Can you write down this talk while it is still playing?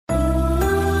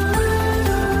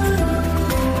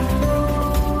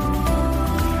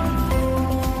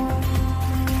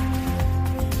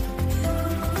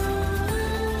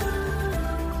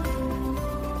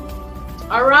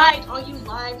right, all you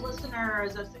live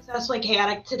listeners of Successfully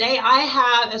Chaotic. Today I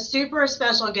have a super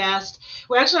special guest.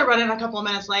 We're actually running a couple of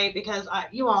minutes late because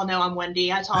you all know I'm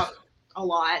Wendy. I talk a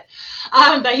lot.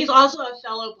 But he's also a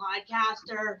fellow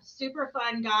podcaster, super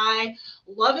fun guy,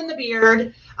 loving the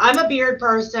beard. I'm a beard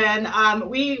person.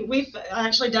 We've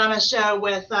actually done a show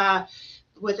with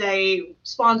a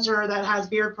sponsor that has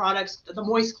beard products, the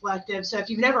Moist Collective. So if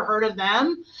you've never heard of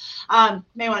them, you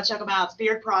may want to check them out. It's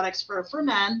beard products for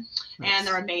men, and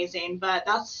they're amazing. But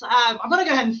that's I'm going to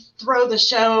go ahead and throw the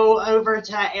show over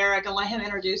to Eric and let him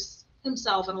introduce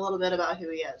himself and a little bit about who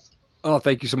he is. Oh,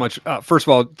 thank you so much. First of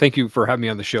all, thank you for having me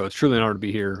on the show. It's truly an honor to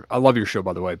be here. I love your show,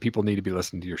 by the way. People need to be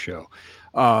listening to your show.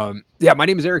 Yeah, my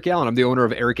name is Eric Allen. I'm the owner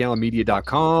of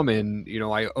ericallenmedia.com. And,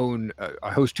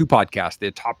 I host two podcasts,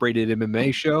 the Top Rated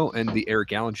MMA Show and the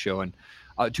Eric Allen Show. And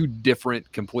two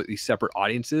different, completely separate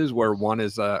audiences, where one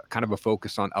is kind of a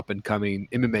focus on up and coming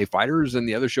MMA fighters. And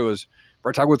the other show is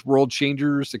where I talk with world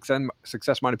changers,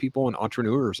 success-minded people and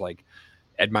entrepreneurs like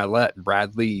Ed Milet,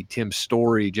 Brad Lee, Tim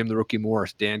Story, Jim the Rookie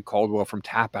Morris, Dan Caldwell from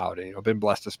Tap Out. And, I've been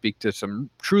blessed to speak to some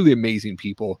truly amazing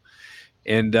people.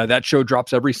 And that show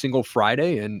drops every single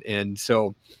Friday. And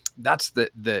so that's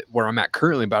the where I'm at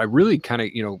currently. But I really kind of,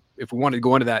 if we wanted to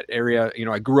go into that area,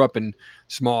 I grew up in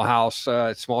small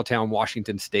town,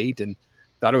 Washington State, and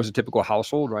thought it was a typical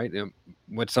household, right?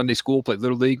 Went to Sunday school, played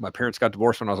Little League. My parents got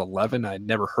divorced when I was 11. I'd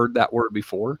never heard that word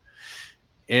before.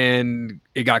 And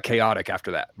it got chaotic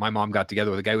after that. My mom got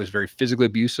together with a guy who was very physically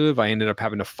abusive. I ended up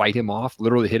having to fight him off,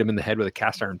 literally hit him in the head with a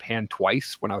cast iron pan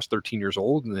twice when I was 13 years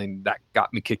old. And then that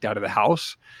got me kicked out of the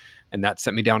house. And that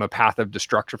sent me down a path of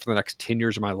destruction for the next 10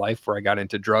 years of my life, where I got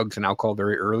into drugs and alcohol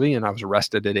very early. And I was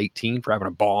arrested at 18 for having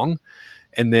a bong.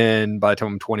 And then by the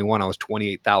time I'm 21, I was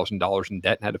 $28,000 in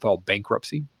debt and had to file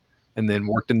bankruptcy. And then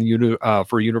worked in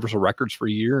for Universal Records for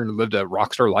a year and lived a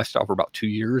rock star lifestyle for about 2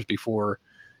 years before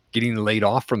getting laid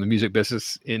off from the music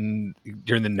business during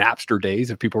the Napster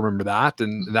days, if people remember that.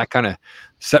 And that kind of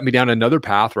set me down another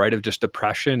path, right, of just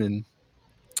depression and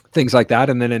things like that.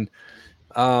 And then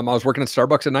I was working at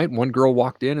Starbucks at night, and one girl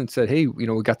walked in and said, "Hey, we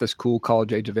got this cool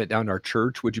college age event down at our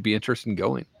church. Would you be interested in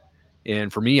going?"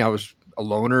 And for me, I was a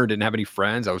loner, didn't have any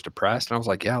friends. I was depressed. And I was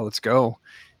like, "Yeah, let's go."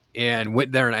 And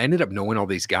went there, and I ended up knowing all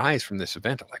these guys from this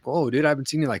event. I'm like, "Whoa, dude, I haven't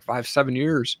seen you in like 5-7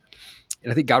 years."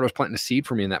 And I think God was planting a seed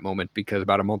for me in that moment, because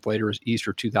about a month later was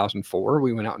Easter 2004.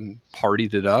 We went out and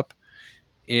partied it up.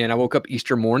 And I woke up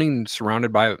Easter morning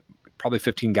surrounded by probably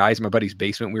 15 guys in my buddy's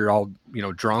basement. We were all,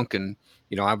 drunk, and,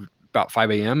 I was about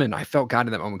 5 a.m. And I felt God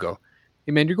in that moment go,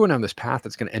 "Hey man, you're going down this path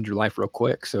that's going to end your life real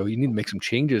quick. So you need to make some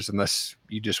changes, unless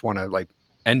you just want to like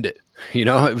end it." It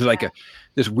was like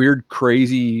this weird,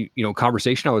 crazy,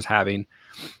 conversation I was having.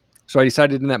 So I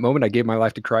decided in that moment, I gave my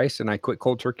life to Christ, and I quit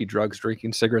cold turkey, drugs,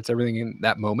 drinking, cigarettes, everything in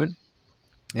that moment.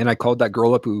 And I called that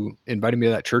girl up who invited me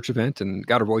to that church event and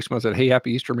got her voicemail and said, "Hey,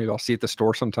 happy Easter. Maybe I'll see you at the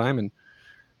store sometime." And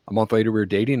a month later, we were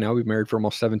dating. Now we've married for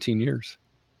almost 17 years.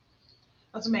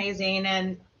 That's amazing.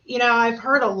 And, I've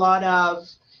heard a lot of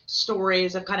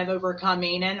stories of kind of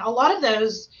overcoming, and a lot of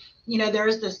those,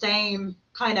 there's the same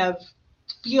kind of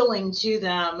feeling to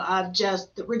them of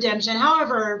just the redemption.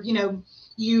 However,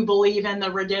 you believe in the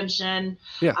redemption,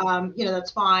 yeah. That's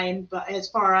fine. But as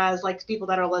far as like people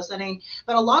that are listening,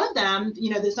 but a lot of them,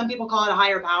 some people call it a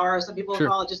higher power, some people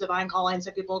call it just divine calling,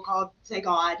 some people say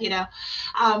God,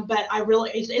 but I really,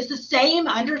 it's the same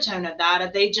undertone of that.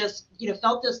 If they just,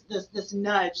 felt this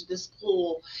nudge, this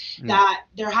pull, that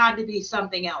there had to be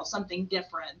something else, something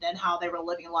different than how they were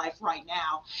living life right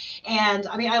now. And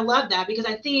I mean, I love that, because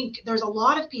I think there's a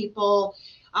lot of people,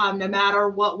 no matter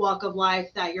what walk of life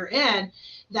that you're in,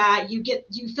 that you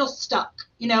feel stuck,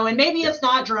 and maybe it's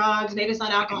not drugs, maybe it's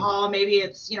not alcohol, maybe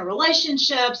it's,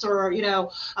 relationships, or,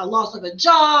 a loss of a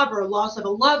job, or a loss of a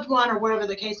loved one, or whatever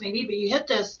the case may be. But you hit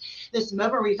this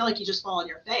moment where you feel like you just fall on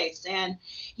your face, and,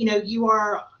 you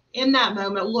are in that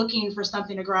moment looking for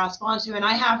something to grasp onto. And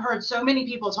I have heard so many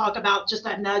people talk about just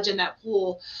that nudge and that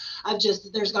pull of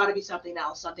just, there's got to be something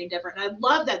else, something different. And I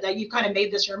love that you kind of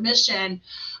made this your mission.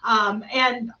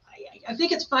 And I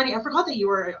think it's funny. I forgot that you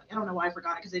were, I don't know why I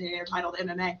forgot it, because they didn't air titled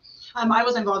MMA. I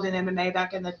was involved in MMA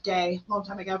back in the day, a long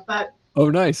time ago, but oh,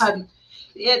 nice.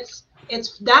 It's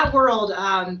that world.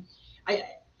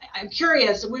 I'm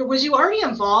curious, was you already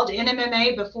involved in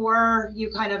MMA before you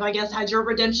kind of, I guess, had your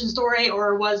redemption story,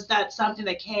 or was that something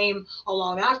that came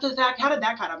along after the fact? How did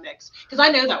that kind of mix? Because I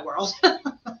know that world.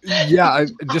 Yeah,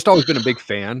 I've just always been a big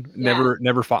fan.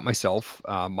 Never fought myself.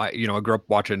 I grew up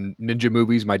watching ninja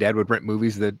movies. My dad would rent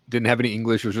movies that didn't have any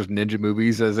English. It was just ninja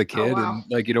movies as a kid. Oh, wow.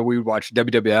 And we would watch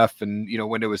WWF, and,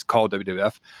 when it was called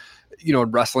WWF.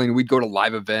 in wrestling, we'd go to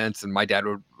live events, and my dad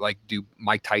would like do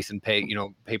Mike Tyson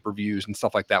pay-per-views and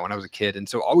stuff like that when I was a kid. And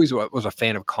so always was a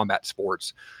fan of combat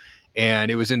sports.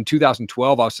 And it was in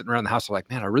 2012, I was sitting around the house, like,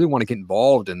 man, I really want to get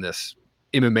involved in this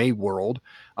MMA world.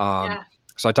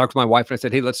 So I talked to my wife and I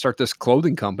said, hey, let's start this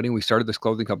clothing company. We started this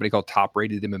clothing company called Top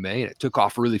Rated MMA, and it took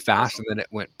off really fast. And then it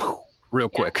went real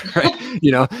quick, right?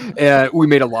 And we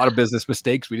made a lot of business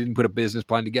mistakes. We didn't put a business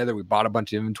plan together. We bought a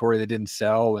bunch of inventory that didn't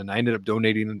sell. And I ended up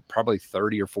donating probably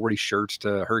 30 or 40 shirts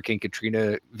to Hurricane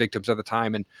Katrina victims at the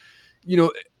time. And,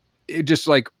 it just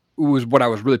like was what I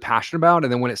was really passionate about.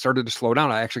 And then when it started to slow down,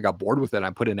 I actually got bored with it. I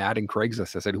put an ad in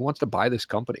Craigslist. I said, who wants to buy this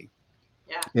company?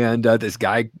 Yeah. And this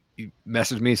guy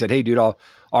messaged me and said, hey, dude, I'll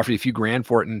offer you a few grand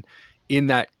for it. And in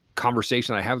that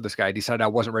conversation I had with this guy, I decided I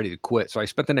wasn't ready to quit. So I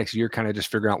spent the next year kind of just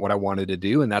figuring out what I wanted to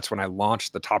do. And that's when I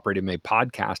launched the Top Rated MMA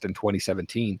podcast in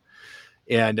 2017.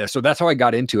 And so that's how I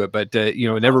got into it. But,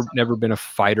 never been a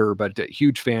fighter, but a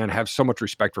huge fan, have so much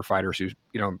respect for fighters who,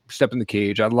 step in the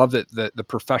cage. I love that the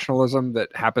professionalism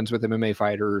that happens with MMA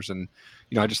fighters. And,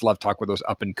 I just love talking with those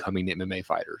up and coming MMA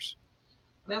fighters.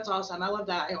 That's awesome. I love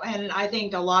that. And I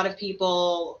think a lot of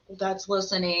people that's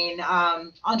listening,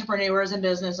 entrepreneurs and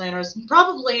business owners,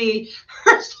 probably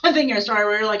heard something in your story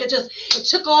where you're like, it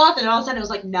took off and all of a sudden it was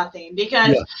like nothing.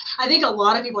 Because I think a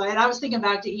lot of people, and I was thinking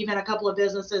back to even a couple of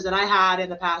businesses that I had in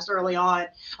the past early on. I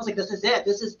was like, this is it.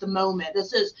 This is the moment.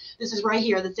 This is right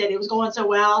here. That's it. It was going so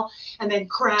well, and then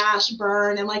crash,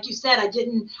 burn. And like you said,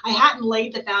 I hadn't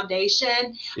laid the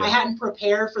foundation. I hadn't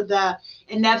prepared for the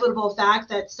inevitable fact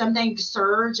that some things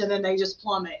surge and then they just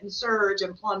plummet and surge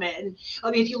and plummet. And I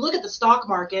mean, if you look at the stock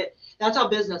market, that's how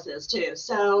business is too.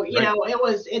 So,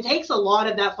 it takes a lot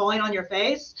of that falling on your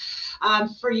face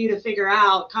for you to figure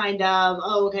out kind of,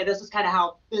 oh, okay, this is kind of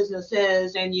how business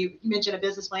is. And you mentioned a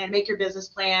business plan, make your business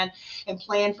plan and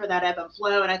plan for that ebb and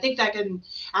flow. And I think that can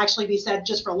actually be said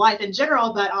just for life in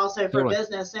general, but also for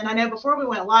business. And I know before we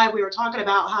went live, we were talking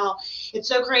about how it's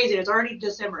so crazy. It's already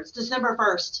December. It's December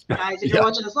 1st, guys. If you're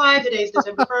watching this live, today's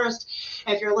December 1st.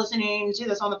 If you're listening to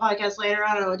this on the podcast later,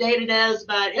 I don't know what date it is,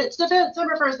 but it's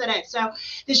December 1st today. So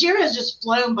this year has just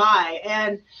flown by.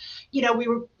 And,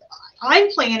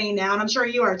 I'm planning now, and I'm sure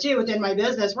you are too, within my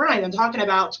business. We're not even talking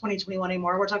about 2021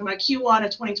 anymore. We're talking about Q1 of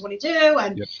 2022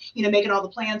 and, making all the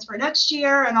plans for next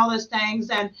year and all those things.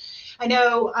 And I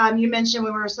know you mentioned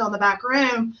when we were still in the back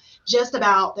room, just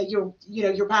about that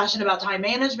you're passionate about time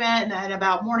management and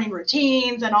about morning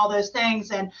routines and all those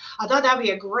things. And I thought that'd be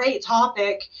a great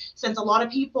topic, since a lot of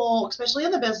people, especially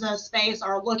in the business space,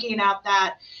 are looking at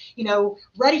that,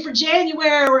 ready for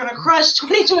January, we're going to crush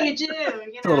 2022.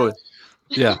 Totally.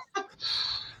 Yeah.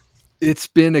 It's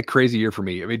been a crazy year for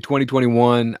me. I mean,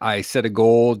 2021, I set a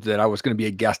goal that I was going to be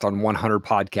a guest on 100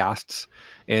 podcasts.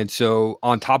 And so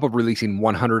on top of releasing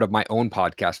 100 of my own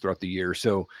podcasts throughout the year.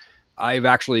 So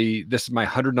this is my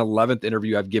 111th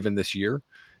interview I've given this year.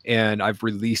 And I've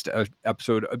released an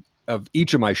episode of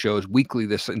each of my shows weekly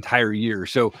this entire year.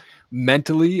 So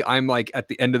mentally, I'm like at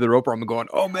the end of the rope where I'm going,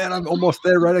 oh man, I'm almost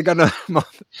there, right? I got another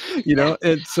month,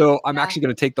 And so I'm actually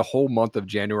going to take the whole month of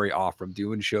January off from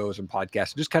doing shows and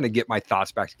podcasts, and just kind of get my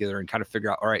thoughts back together and kind of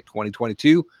figure out, all right,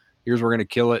 2022, here's where we're going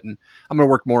to kill it. And I'm going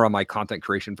to work more on my content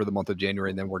creation for the month of January,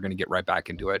 and then we're going to get right back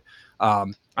into it.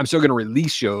 I'm still going to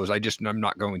release shows. I'm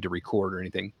not going to record or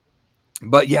anything.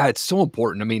 But yeah, it's so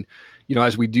important. I mean,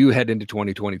 as we do head into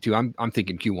 2022, I'm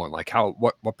thinking Q1, like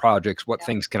what projects, what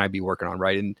things can I be working on,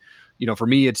 right? And for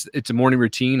me, it's a morning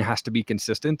routine, has to be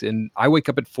consistent, and I wake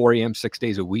up at 4 a.m. 6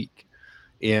 days a week.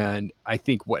 And I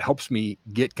think what helps me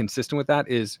get consistent with that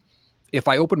is if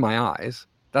I open my eyes,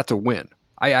 that's a win.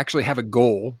 I actually have a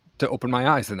goal to open my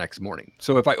eyes the next morning.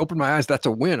 So if I open my eyes, that's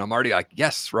a win. I'm already like,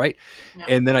 yes, right? Yeah.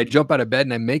 And then I jump out of bed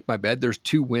and I make my bed. There's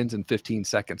 2 wins in 15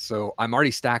 seconds. So I'm already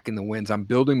stacking the wins. I'm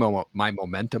building my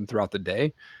momentum throughout the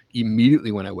day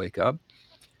immediately when I wake up.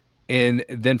 And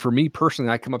then for me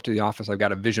personally, I come up to the office, I've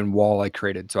got a vision wall I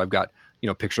created. So I've got,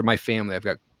 picture of my family. I've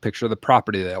got picture of the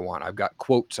property that I want. I've got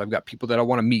quotes. I've got people that I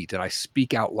want to meet, and I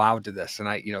speak out loud to this, and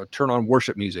I, turn on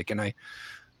worship music, and I,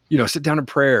 sit down in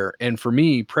prayer. And for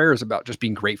me, prayer is about just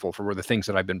being grateful for the things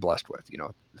that I've been blessed with,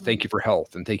 thank you for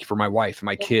health, and thank you for my wife and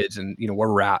my kids, and, where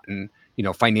we're at, and,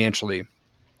 financially.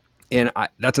 And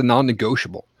that's a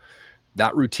non-negotiable.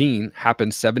 That routine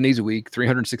happens 7 days a week,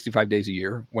 365 days a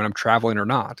year, when I'm traveling or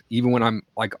not. Even when I'm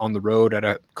like on the road at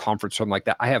a conference, something like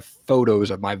that, I have photos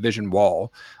of my vision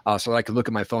wall, so that I can look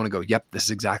at my phone and go, yep, this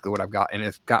is exactly what I've got. And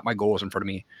it's got my goals in front of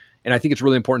me. And I think it's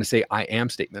really important to say I am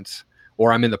statements,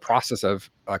 or I'm in the process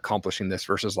of accomplishing this,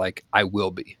 versus like I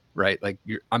will be, right? Like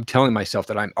I'm telling myself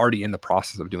that I'm already in the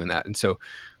process of doing that. And so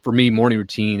for me, morning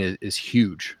routine is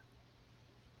huge.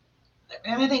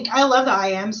 And I think I love the I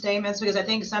am statements because I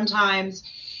think sometimes,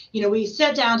 we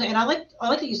sit down to, and I like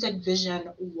that you said vision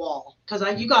wall, because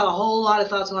you got a whole lot of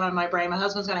thoughts going on in my brain. My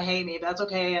husband's going to hate me, but that's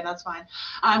okay. And that's fine.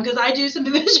 Because I do some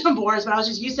vision boards, but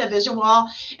you said vision wall,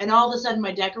 and all of a sudden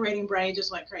my decorating brain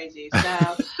just went crazy.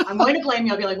 So I'm going to blame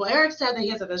you. I'll be like, well, Eric said that he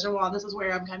has a vision wall. And this is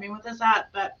where I'm coming with this at.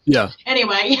 But yeah,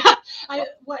 anyway, yeah.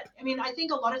 I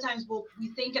think a lot of times we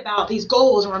think about these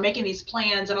goals and we're making these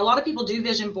plans, and a lot of people do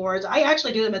vision boards. I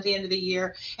actually do them at the end of the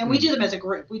year, and we do them as a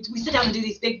group. We sit down and do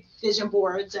these big vision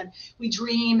boards, and we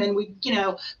dream and we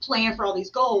plan for all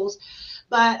these goals.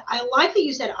 But I like that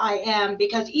you said I am,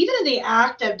 because even in the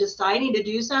act of deciding to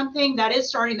do something, that is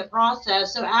starting the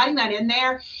process. So adding that in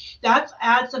there, that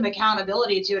adds some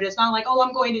accountability to it. It's not like, oh,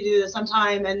 I'm going to do this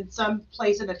sometime and some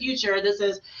place in the future. This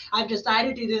is, I've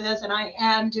decided to do this, and I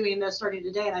am doing this starting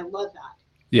today. And I love that.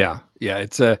 Yeah.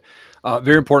 It's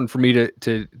very important for me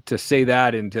to say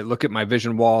that and to look at my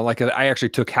vision wall. Like I actually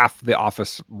took half the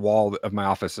office wall of my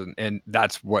office, and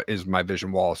that's what is my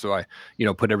vision wall. So I,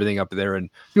 put everything up there, and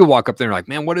people walk up there and like,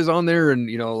 man, what is on there? And,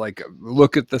 like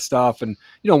look at the stuff. And,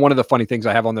 one of the funny things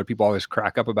I have on there, people always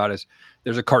crack up about is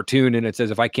there's a cartoon and it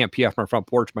says, if I can't pee off my front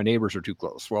porch, my neighbors are too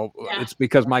close. Well, It's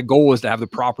because my goal is to have the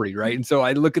property. Right. And so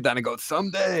I look at that and I go,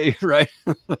 someday, right.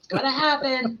 It's going to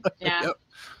happen. Yeah.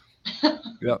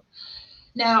 Yep.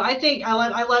 No, I think I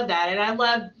love that. And I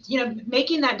love,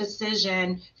 making that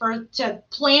decision to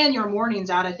plan your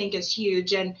mornings out, I think is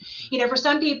huge. And, for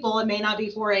some people, it may not be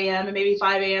 4 a.m. and maybe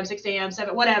 5 a.m., 6 a.m.,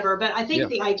 7, whatever. But I think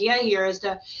the idea here is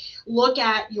to look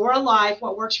at your life,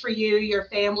 what works for you, your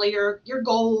family, your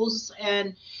goals,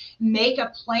 and make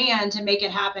a plan to make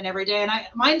it happen every day. And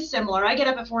mine's similar. I get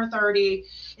up at 4:30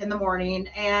 in the morning,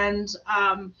 and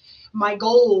my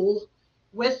goal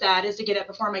with that is to get up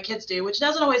before my kids do, which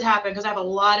doesn't always happen because I have a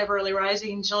lot of early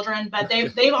rising children, but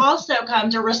they've also come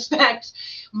to respect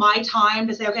my time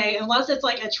to say, okay, unless it's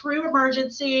like a true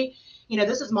emergency,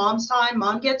 this is mom's time.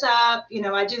 Mom gets up,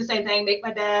 I do the same thing, make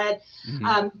my bed.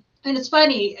 Mm-hmm. And it's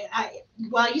funny.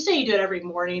 You say you do it every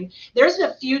morning. There's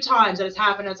a few times that it's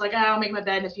happened. It's like, I'll make my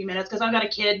bed in a few minutes because I've got a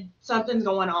kid, something's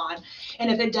going on.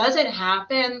 And if it doesn't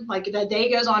happen, like the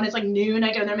day goes on, it's like noon,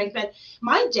 I go there, make bed.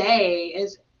 My day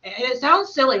is, and it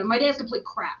sounds silly, but my day is complete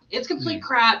crap. It's complete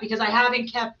crap because I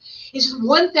haven't kept, it's just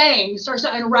one thing starts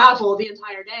to unravel the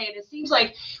entire day. And it seems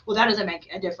like, well, that doesn't make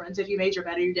a difference if you made your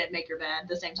bed or you didn't make your bed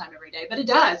the same time every day. But it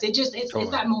does.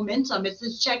 It's that momentum. It's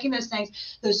just checking those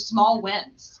things, those small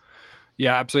wins.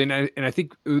 Yeah, absolutely. And I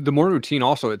think the morning routine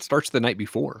also, it starts the night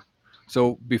before.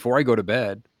 So before I go to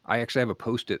bed, I actually have a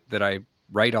Post-it that I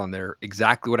write on there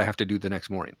exactly what I have to do the next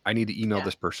morning. I need to email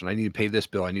this person. I need to pay this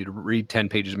bill. I need to read 10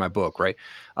 pages of my book, right?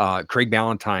 Craig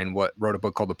Ballantyne wrote a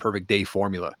book called The Perfect Day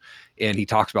Formula. And he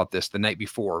talks about this the night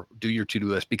before. Do your to-do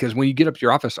list. Because when you get up to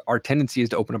your office, our tendency is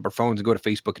to open up our phones and go to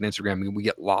Facebook and Instagram, and we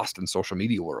get lost in social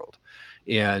media world.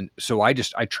 And so I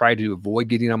try to avoid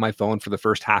getting on my phone for the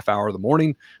first half hour of the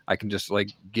morning. I can just like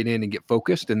get in and get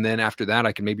focused. And then after that,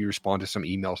 I can maybe respond to some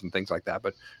emails and things like that.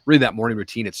 But really that morning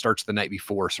routine, it starts the night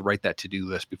before. So write that to-do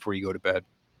list before you go to bed.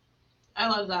 I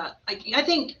love that. I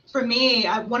think for me,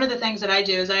 one of the things that I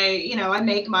do is I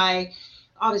make my,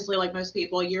 obviously like most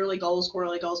people, yearly goals,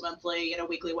 quarterly goals, monthly,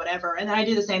 weekly, whatever. And then I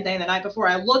do the same thing the night before.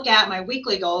 I look at my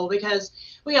weekly goal because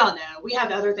we all know we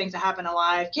have other things that happen in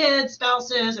life, kids,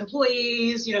 spouses,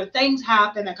 employees, things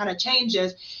happen that kind of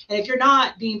changes. And if you're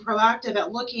not being proactive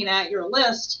at looking at your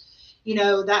list,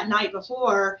 that night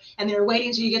before, and they're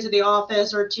waiting till you get to the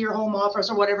office or to your home office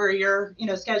or whatever your,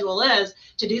 schedule is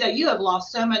to do that, you have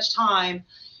lost so much time,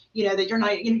 that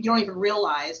you don't even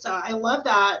realize. So I love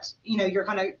that, you're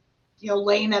kind of,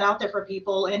 laying that out there for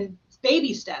people and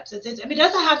baby steps. It doesn't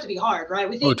have to be hard, right?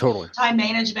 We think totally. Time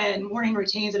management and morning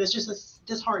routines, and it's just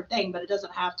this hard thing, but it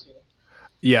doesn't have to be.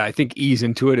 Yeah, I think ease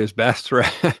into it is best,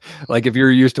 right? Like if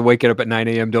you're used to waking up at 9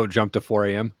 a.m., don't jump to 4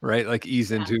 a.m., right? Like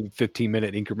ease into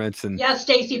 15-minute increments. And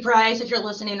Stacy Price, if you're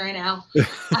listening right now,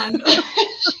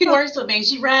 she works with me.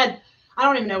 She read, I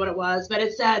don't even know what it was, but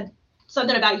it said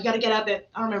something about you got to get up at,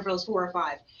 I don't remember if it was 4 or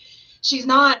 5. She's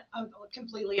not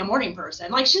completely a morning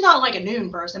person. Like she's not like a noon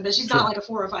person, but she's not like a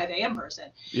 4 or 5 a.m. person.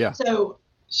 Yeah. So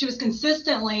she was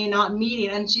consistently not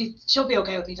meeting, and she'll be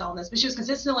okay with me telling this, but she was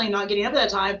consistently not getting up at that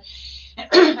time.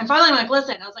 And finally I'm like,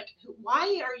 listen, I was like,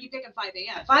 why are you picking 5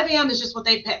 a.m.? 5 a.m. is just what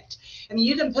they picked. I mean,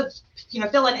 you can put,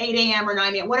 fill in 8 a.m. or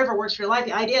 9 a.m., whatever works for your life.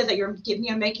 The idea is that you're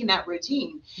making that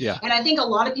routine. Yeah. And I think a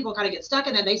lot of people kind of get stuck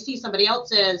in that. They see somebody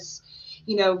else's,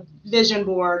 vision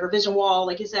board or vision wall,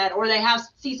 like you said, or they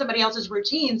see somebody else's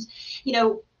routines,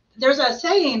 there's a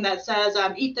saying that says,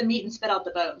 eat the meat and spit out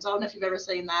the bones. I don't know if you've ever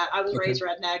seen that. I was raised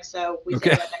redneck, so we say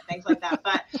redneck things like that.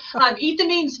 But eat the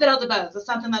meat and spit out the bones. It's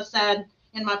something that's said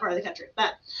in my part of the country.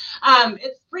 But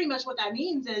it's pretty much what that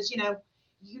means is,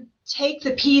 you take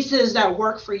the pieces that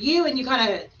work for you and you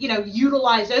kind of,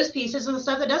 utilize those pieces, and the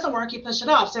stuff that doesn't work, you push it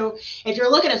off. So if you're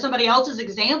looking at somebody else's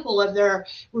example of their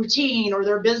routine or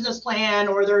their business plan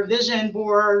or their vision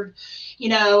board,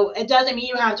 it doesn't mean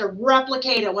you have to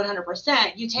replicate it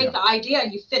 100%. You take the idea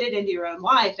and you fit it into your own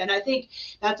life. And I think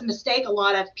that's a mistake a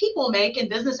lot of people make and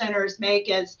business owners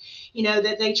make is,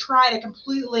 that they try to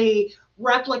completely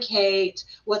replicate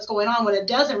what's going on when it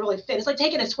doesn't really fit. It's like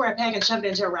taking a square peg and shoving it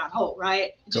into a round hole,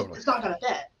 right? It's not going to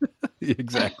fit.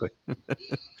 Exactly.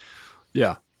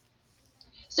 Yeah.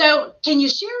 So can you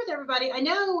share with everybody, I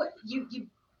know you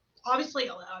obviously,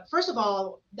 first of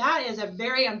all, that is a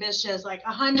very ambitious, like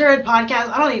 100 podcasts.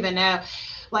 I don't even know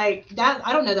like that.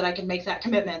 I don't know that I can make that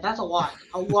commitment. That's a lot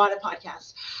of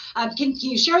podcasts. Can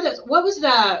you share this? What was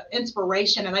the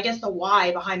inspiration and I guess the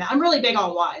why behind that? I'm really big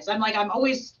on whys. I'm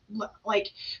always like,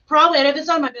 probably, and if it's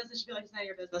not my business, you'd be like, it's not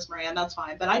your business, Marianne, that's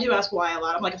fine. But I do ask why a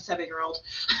lot. I'm like a 7-year-old.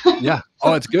 Yeah.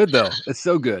 Oh, it's good though. It's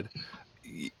so good.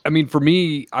 I mean, for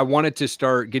me, I wanted to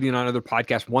start getting on other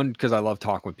podcasts. One, because I love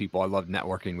talking with people. I love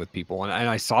networking with people. And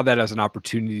I saw that as an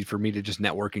opportunity for me to just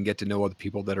network and get to know other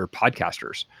people that are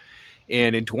podcasters.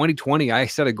 And in 2020, I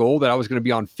set a goal that I was going to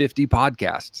be on 50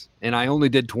 podcasts and I only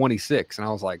did 26. And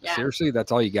I was like, seriously,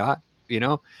 that's all you got,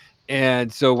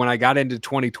 And so when I got into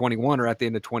 2021 or at the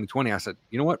end of 2020, I said,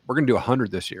 you know what, we're going to do 100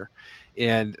 this year.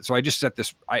 And so I just set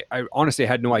this, I honestly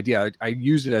had no idea. I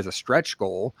used it as a stretch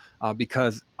goal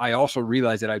because I also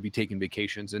realized that I'd be taking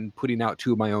vacations and putting out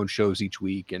 2 of my own shows each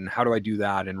week. And how do I do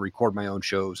that and record my own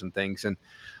shows and things? And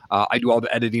I do all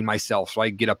the editing myself. So I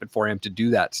get up at 4 a.m. to do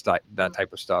that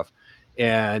type of stuff.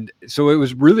 And so it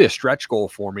was really a stretch goal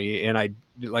for me. And I,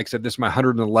 like I said, this is my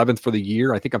 111th for the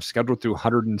year. I think I'm scheduled through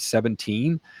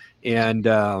 117. And,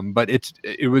 but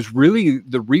it was really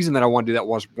the reason that I wanted to do that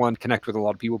was, one, connect with a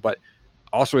lot of people, but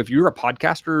also if you're a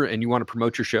podcaster and you want to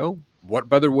promote your show, what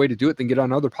better way to do it than get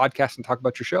on other podcasts and talk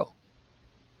about your show?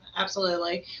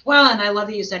 Absolutely. Well, and I love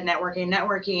that you said networking.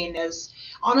 Networking is,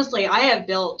 honestly, I have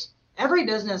built every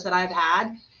business that I've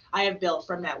had. I have built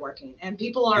from networking, and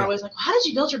people are always like, how did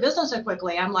you build your business so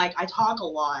quickly? I'm like, I talk a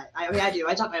lot. I mean, I do.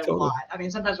 I talk a lot. I mean,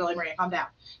 sometimes we're like, Maria, calm down.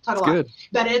 Talk a lot. Good.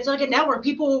 But it's like a network.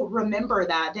 People remember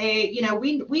that. They,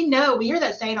 we know, we hear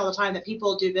that saying all the time that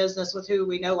people do business with who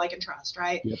we know, like, and trust,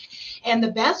 right? Yep. And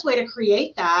the best way to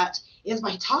create that is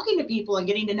by talking to people and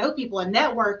getting to know people and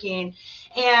networking.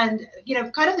 And,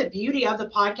 kind of the beauty of the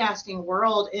podcasting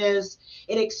world is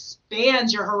it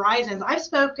expands your horizons. I've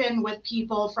spoken with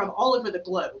people from all over the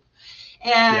globe.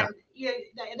 And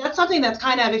that's something that's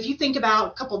kind of, if you think about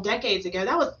a couple decades ago,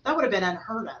 that would have been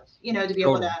unheard of, to be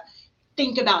able to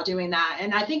think about doing that.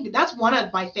 And I think that's one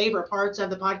of my favorite parts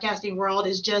of the podcasting world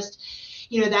is just,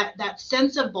 that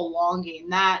sense of belonging,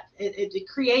 that it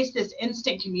creates this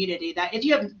instant community that if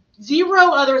you have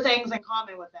 0 other things in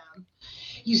common with them,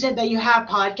 you said that you have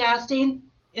podcasting,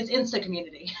 it's instant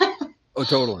community. Oh,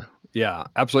 totally. Yeah,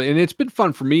 absolutely. And it's been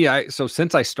fun for me. So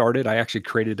since I started, I actually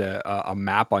created a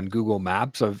map on Google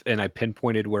Maps and I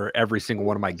pinpointed where every single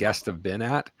one of my guests have been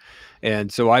at.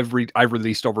 And so I've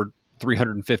released over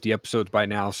 350 episodes by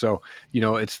now. So,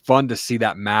 it's fun to see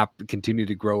that map continue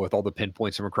to grow with all the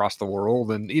pinpoints from across the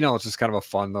world. And, it's just kind of a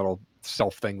fun little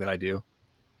self thing that I do.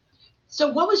 So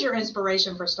what was your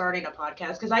inspiration for starting a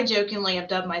podcast? Because I jokingly have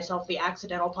dubbed myself the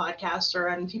accidental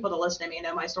podcaster, and people that listen to me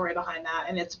know my story behind that.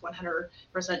 And it's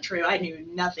 100% true. I knew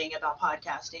nothing about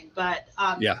podcasting, but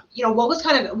what was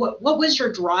what was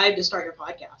your drive to start your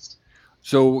podcast?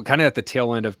 So kind of at the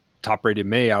tail end of Top Rated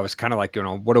May, I was kind of like,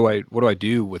 what do I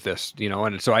do with this?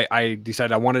 And so I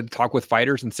decided I wanted to talk with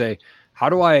fighters and say, how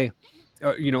do I,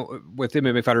 with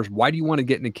MMA fighters, why do you want to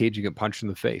get in a cage and get punched in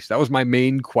the face? That was my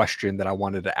main question that I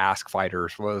wanted to ask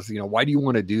fighters was, why do you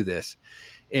want to do this?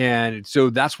 And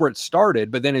so that's where it started.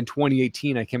 But then in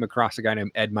 2018, I came across a guy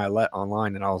named Ed Milet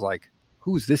online, and I was like,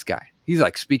 who's this guy? He's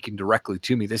like speaking directly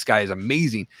to me. This guy is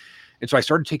amazing. And so I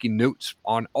started taking notes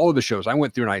on all of the shows. I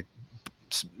went through and I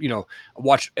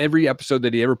watched every episode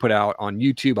that he ever put out on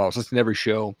YouTube. I was listening to every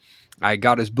show. I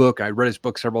got his book. I read his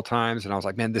book several times, and I was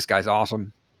like, man, this guy's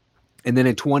awesome. And then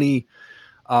in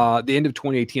the end of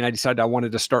 2018, I decided I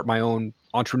wanted to start my own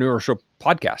entrepreneurship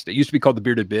podcast. It used to be called The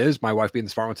Bearded Biz. My wife being the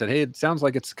smart one said, hey, it sounds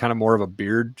like it's kind of more of a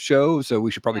beard show, so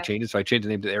we should probably change it. So I changed the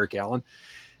name to Eric Allen.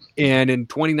 And in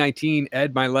 2019,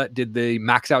 Ed Milet did the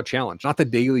Max Out Challenge, not the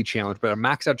daily challenge, but a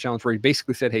Max Out Challenge where he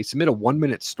basically said, hey, submit a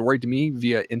 1-minute story to me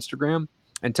via Instagram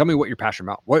and tell me what you're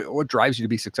passionate about. What drives you to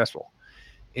be successful?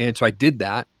 And so I did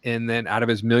that. And then out of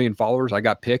his 1 million followers, I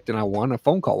got picked and I won a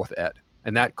phone call with Ed.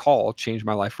 And that call changed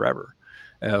my life forever.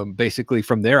 Basically,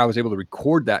 from there, I was able to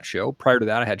record that show. Prior to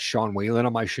that, I had Sean Whalen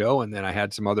on my show, and then I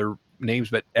had some other names.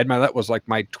 But Ed Mylett was like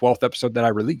my 12th episode that I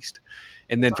released.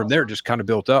 And then from there, it just kind of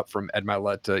built up from Ed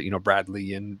Mylett to,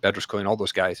 Bradley and Bedros Koulian, all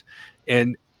those guys.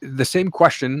 And the same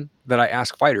question that I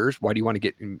ask fighters, why do you want to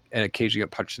get in a cage and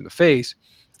get punched in the face?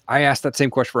 I ask that same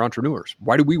question for entrepreneurs.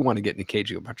 Why do we want to get in a cage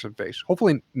and get punched in the face?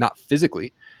 Hopefully not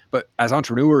physically, but as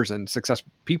entrepreneurs and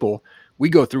successful people, we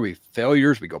go through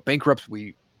failures, we go bankrupt,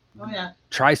 we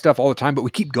try stuff all the time, but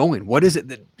we keep going. What is it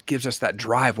that gives us that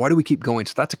drive? Why do we keep going?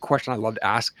 So that's a question I love to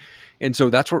ask. And so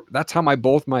that's how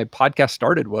both my podcast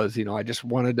started was, I just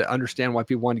wanted to understand why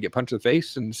people wanted to get punched in the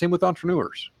face, and same with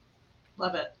entrepreneurs.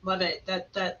 Love it. Love it.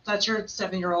 That's your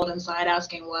 7-year-old inside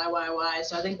asking why.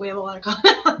 So I think we have a lot of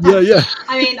comments. Yeah.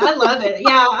 I mean, I love it.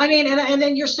 Yeah. I mean, and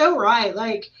then you're so right.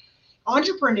 Like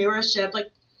entrepreneurship,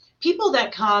 like people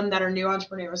that come that are new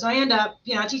entrepreneurs. I end up,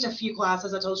 I teach a few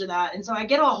classes. I told you that. And so I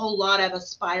get a whole lot of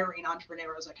aspiring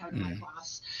entrepreneurs that come to my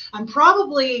class.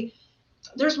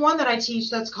 There's one that I teach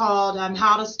that's called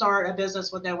How to Start a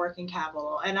Business with No Working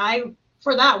Capital. And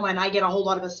for that one, I get a whole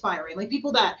lot of aspiring, like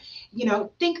people that,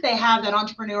 think they have that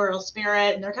entrepreneurial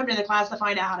spirit and they're coming to the class to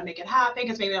find out how to make it happen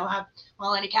because maybe they don't have,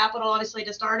 any capital, obviously,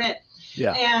 to start it.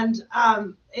 Yeah. And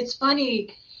it's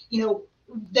funny,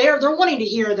 they're wanting to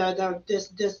hear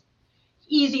this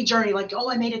easy journey, like, oh,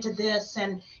 I made it to this,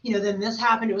 and then this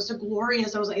happened. It was so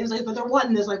glorious. It was like, but they're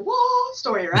wanting this like, whoa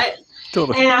story, right?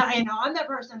 Totally. And I'm that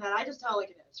person that I just tell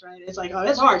like it is, right? It's like, oh,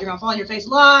 it's hard. You're gonna fall on your face a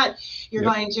lot. You're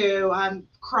going to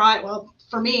cry. Well,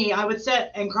 for me, I would sit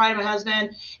and cry to my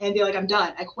husband and be like, I'm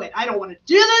done. I quit. I don't want to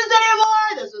do this anymore.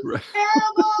 This is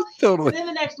terrible. Totally. And then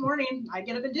the next morning, I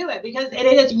get up and do it because it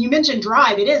is. You mentioned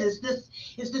drive. It is.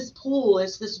 It's this pull.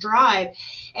 It's this drive.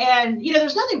 And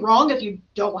there's nothing wrong if you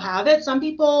don't have it. Some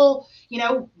people,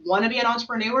 want to be an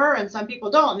entrepreneur, and some people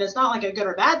don't. And it's not like a good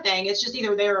or bad thing. It's just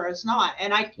either there or it's not.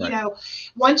 And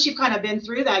once you've kind of been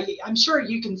through that, I'm sure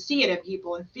you can see it in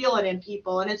people and feel it in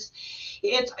people. And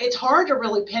it's hard to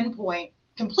really pinpoint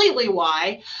completely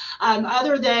why,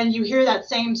 other than you hear that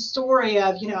same story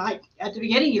of, at the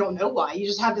beginning, you don't know why. You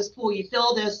just have this pull. You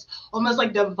feel this almost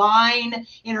like divine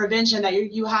intervention that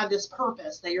you have this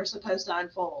purpose that you're supposed to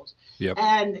unfold. Yep.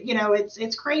 And,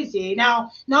 it's crazy.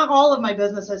 Now, not all of my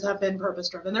businesses have been purpose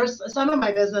driven. There's some of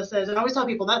my businesses, and I always tell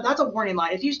people that's a warning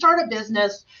light. If you start a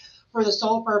business for the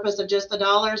sole purpose of just the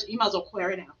dollars, you might as well quit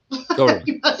right now.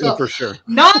 Totally. For sure.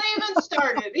 Not even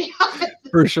started.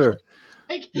 For sure.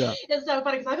 It's so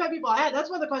funny because I've had people, that's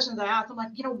one of the questions I ask. I'm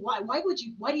like,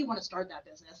 why do you want to start that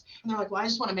business? And they're like, well, I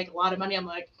just want to make a lot of money. I'm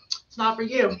like, it's not for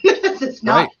you. It's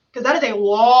not, because that is a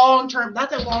long-term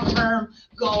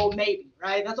goal, maybe,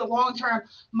 right? That's a long-term,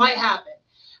 might happen.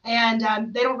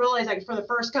 And they don't realize like for the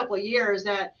first couple of years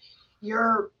that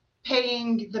you're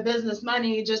paying the business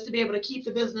money just to be able to keep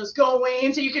the business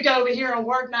going. So you could go over here and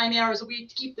work 90 hours a week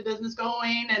to keep the business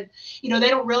going. And, they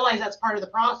don't realize that's part of the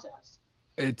process.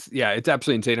 It's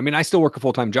absolutely insane. I mean, I still work a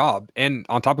full-time job and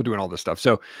on top of doing all this stuff.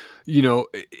 So,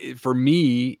 for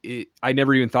me, I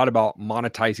never even thought about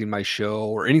monetizing my show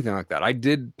or anything like that. I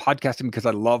did podcasting because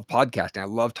I love podcasting. I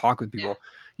love talking with people.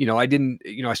 Yeah.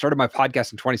 I started my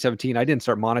podcast in 2017. I didn't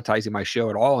start monetizing my show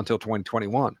at all until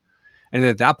 2021. And then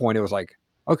at that point it was like,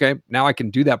 okay, now I can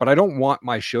do that, but I don't want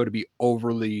my show to be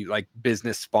overly like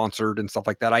business sponsored and stuff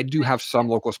like that. I do have some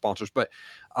local sponsors, but,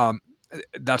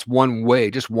 that's one way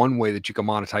that you can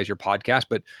monetize your podcast.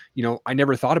 But, I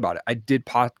never thought about it. I did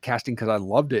podcasting because I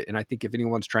loved it. And I think if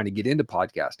anyone's trying to get into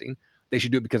podcasting, they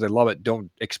should do it because they love it. Don't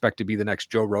expect to be the next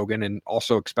Joe Rogan, and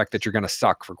also expect that you're going to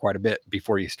suck for quite a bit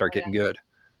before you start getting good.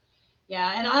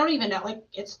 Yeah. And I don't even know,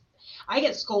 I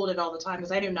get scolded all the time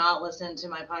because I do not listen to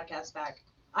my podcast back.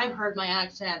 I've heard my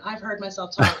accent. I've heard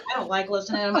myself talk. I don't like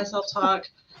listening to myself talk.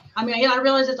 I mean, I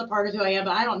realize it's a part of who I am,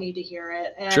 but I don't need to hear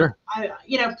it. And sure.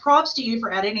 Props to you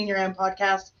for editing your own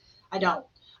podcast. I don't.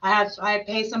 I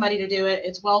pay somebody to do it.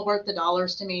 It's well worth the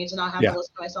dollars to me to not have to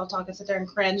listen to myself talk and sit there and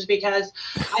cringe, because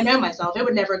I know myself. It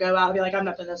would never go out and be like, I'm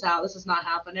not putting this out. This is not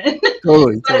happening.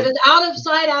 Totally. But if it's out of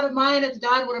sight, out of mind, it's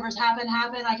done. Whatever's happened.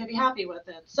 I can be happy with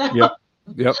it. So.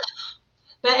 Yep.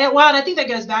 But I think that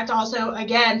goes back to also,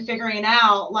 again, figuring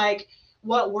out like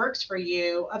what works for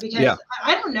you, because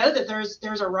I don't know that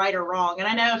there's a right or wrong. And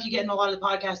I know if you get in a lot of the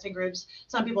podcasting groups,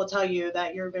 some people tell you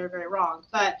that you're very, very wrong.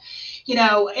 But,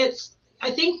 I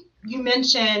think you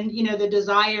mentioned, the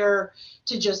desire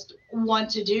to just want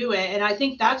to do it. And I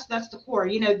think that's the core,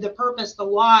 the purpose, the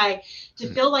why,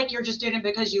 to feel like you're just doing it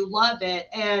because you love it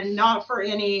and not for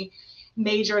any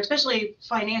major, especially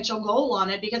financial goal on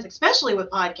it, because especially with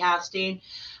podcasting,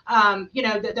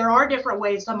 there are different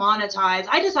ways to monetize.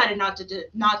 I decided not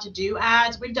to do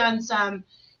ads. We've done some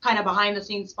kind of behind the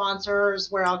scenes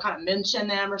sponsors where I'll kind of mention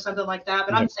them or something like that.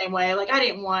 But I'm the same way. Like, I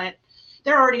didn't want,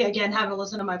 they're already, again, having to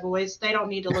listen to my voice. They don't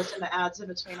need to listen to ads in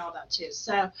between all that too.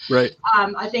 So right.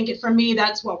 I think for me,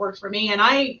 that's what worked for me. And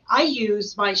I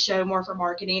use my show more for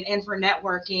marketing and for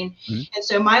networking. Mm-hmm. And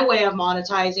so my way of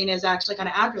monetizing is actually kind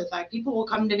of after the fact. People will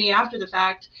come to me after the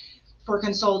fact for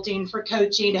consulting, for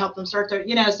coaching, to help them start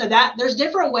their, so that there's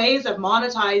different ways of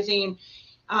monetizing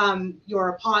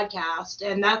your podcast.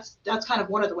 And that's kind of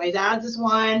one of the ways. Ads is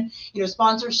one,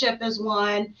 sponsorship is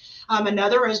one.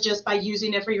 Another is just by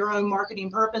using it for your own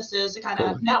marketing purposes to kind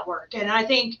of network. And I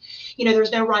think,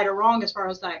 there's no right or wrong as far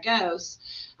as that goes.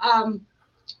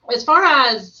 As far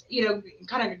as,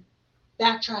 kind of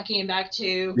backtracking back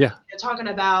to talking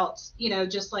about,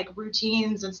 just like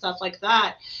routines and stuff like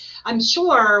that. I'm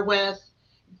sure with,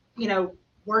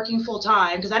 working full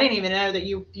time, because I didn't even know that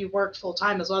you worked full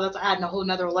time as well. That's adding a whole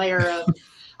nother layer of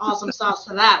awesome sauce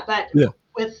to that. But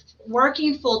with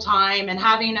working full time and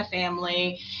having a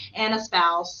family and a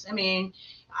spouse, I mean,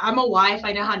 I'm a wife.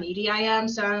 I know how needy I am.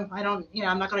 So I don't,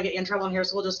 I'm not going to get in trouble here.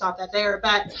 So we'll just stop that there.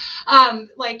 But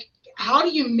like, how do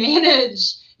you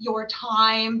manage your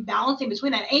time balancing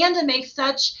between that and to make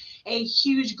such a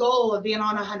huge goal of being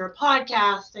on 100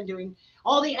 podcasts and doing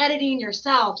all the editing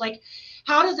yourself? Like,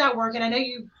 how does that work? And I know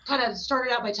you kind of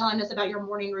started out by telling us about your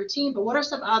morning routine, but what are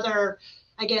some other,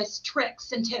 I guess,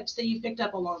 tricks and tips that you picked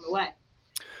up along the way?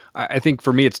 I think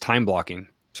for me, it's time blocking.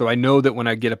 So I know that when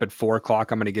I get up at 4 o'clock,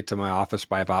 I'm going to get to my office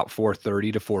by about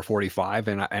 4:30 to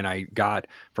 4:45. And I got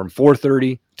from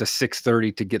 4:30 to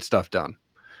 6:30 to get stuff done.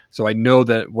 So I know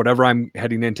that whatever I'm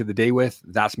heading into the day with,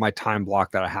 that's my time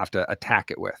block that I have to attack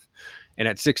it with. And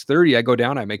at 6:30, I go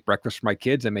down, I make breakfast for my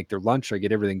kids, I make their lunch, I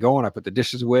get everything going, I put the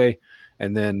dishes away.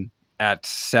 And then at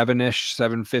 7-ish,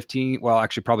 7:15, well,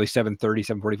 actually probably 7:30,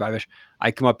 7:45-ish,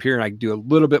 I come up here and I do a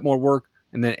little bit more work.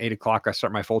 And then 8 o'clock, I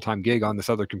start my full-time gig on this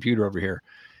other computer over here.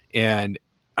 And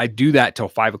I do that till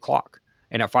 5 o'clock.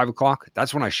 And at 5 o'clock,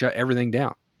 that's when I shut everything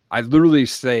down. I literally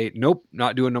say, nope,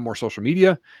 not doing no more social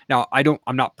media. Now,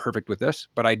 I'm not perfect with this,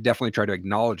 but I definitely try to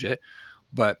acknowledge it.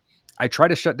 But I try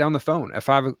to shut down the phone at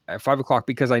 5 o'clock,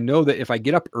 because I know that if I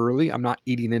get up early, I'm not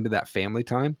eating into that family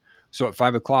time. So at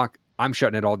 5 o'clock, I'm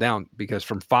shutting it all down, because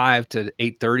from 5 to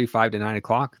 8:30, 5 to 9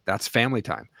 o'clock, that's family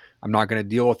time. I'm not going to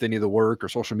deal with any of the work or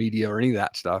social media or any of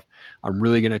that stuff. I'm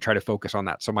really going to try to focus on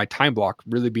that. So my time block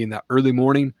really being that early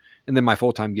morning, and then my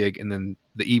full-time gig, and then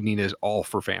the evening is all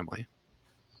for family.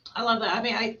 I love that. I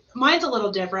mean, mine's a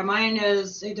little different. Mine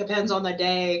is, it depends on the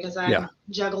day, because I'm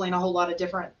juggling a whole lot of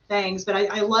different things. But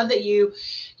I love that you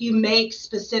make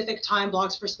specific time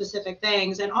blocks for specific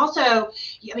things. And also,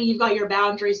 I mean, you've got your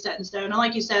boundaries set in stone. And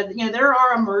like you said, there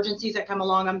are emergencies that come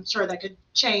along, I'm sure, that could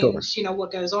change,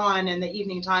 what goes on in the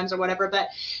evening times or whatever. But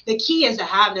the key is to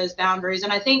have those boundaries.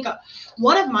 And I think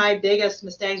one of my biggest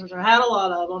mistakes, which I've had a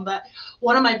lot of them, but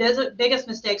one of my biggest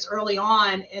mistakes early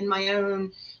on in my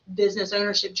own business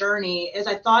ownership journey is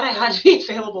I thought I had to be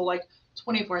available like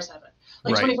 24/7.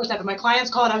 Like 24/7. My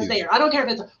clients called, I was there. I don't care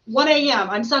if it's 1 a.m.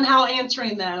 I'm somehow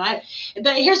answering them.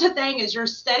 But here's the thing is you're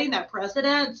setting that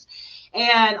precedence.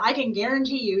 And I can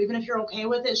guarantee you, even if you're okay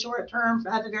with it short term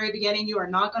at the very beginning, you are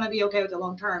not going to be okay with it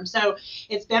long term. So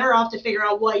it's better off to figure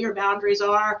out what your boundaries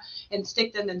are and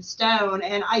stick them in stone.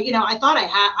 And I thought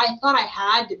I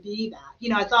had to be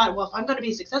that. I thought, well, if I'm going to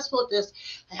be successful at this,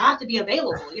 I have to be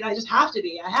available. I just have to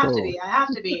be. I have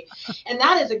to be. And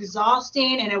that is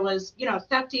exhausting. And it was,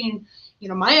 affecting,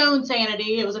 my own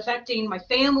sanity. It was affecting my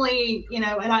family, and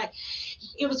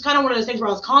it was kind of one of those things where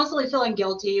I was constantly feeling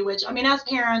guilty, which, I mean, as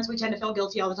parents, we tend to feel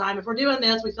guilty all the time. If we're doing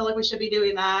this, we feel like we should be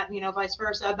doing that, vice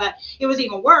versa. But it was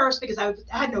even worse because I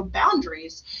had no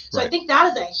boundaries. So I think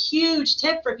that is a huge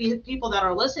tip for people that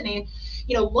are listening.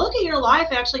 Look at your life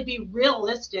and actually be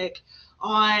realistic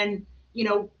on,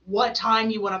 what time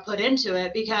you want to put into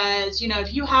it. Because,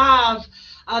 if you have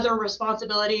other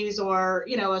responsibilities or,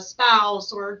 a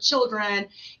spouse or children,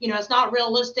 it's not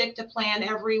realistic to plan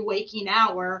every waking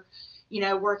hour,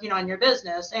 working on your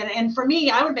business. And for me,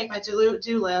 I would make my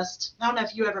to-do list. I don't know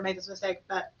if you ever made this mistake,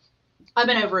 but I'm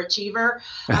an overachiever,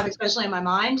 especially in my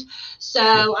mind.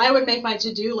 So I would make my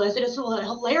to-do list. And it's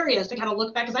hilarious to kind of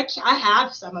look back, because I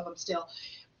have some of them still.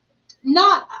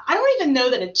 I don't even know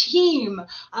that a team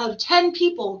of 10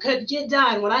 people could get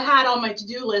done what I had on my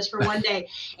to-do list for one day.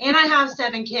 And I have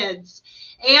 7 kids,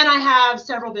 and I have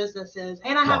several businesses,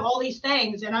 and I have all these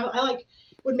things. And I like,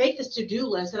 would make this to-do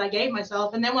list that I gave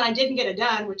myself. And then when I didn't get it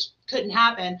done, which couldn't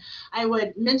happen, I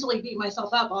would mentally beat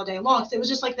myself up all day long. So it was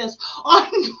just like this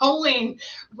ongoing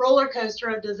roller coaster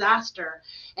of disaster.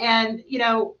 And, you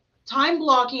know, time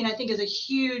blocking, I think, is a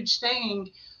huge thing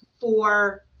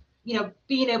for, you know,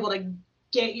 being able to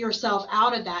get yourself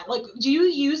out of that. Like, do you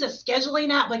use a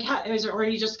scheduling app? Like, how is it, or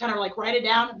you just kind of like write it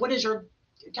down? What is your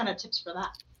kind of tips for that?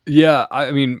 Yeah,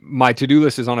 I mean, my to-do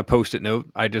list is on a Post-it note.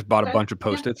 I just bought a Okay. bunch of Yeah.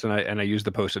 Post-its and I use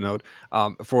the Post-it note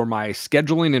for my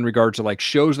scheduling in regards to like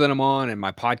shows that I'm on and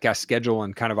my podcast schedule,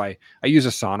 and kind of I use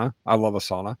Asana. I love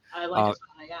Asana. I like Asana,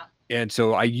 yeah. And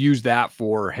so I use that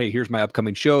for, hey, here's my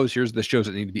upcoming shows. Here's the shows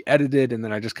that need to be edited. And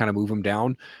then I just kind of move them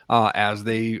down as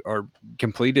they are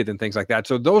completed and things like that.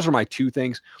 So those are my two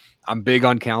things. I'm big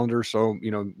on calendar. So,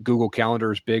 you know, Google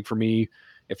Calendar is big for me.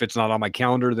 If it's not on my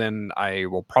calendar, then I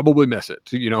will probably miss it.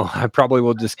 You know, I probably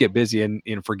will just get busy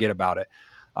and forget about it.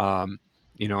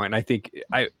 You know, and I think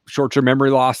short-term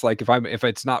memory loss, like if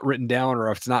it's not written down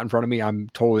or if it's not in front of me, I'm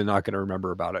totally not going to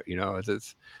remember about it. You know,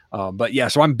 but yeah,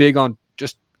 so I'm big on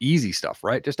just easy stuff,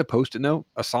 right? Just a Post-it note,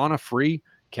 Asana free,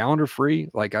 calendar free.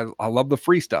 Like I love the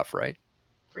free stuff, right?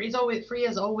 Free is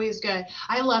always good.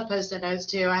 I love Post-it notes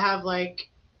too. I have like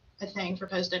a thing for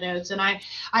Post-it notes, and I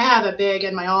have a big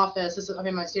in my office. I'm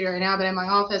in my studio right now, but in my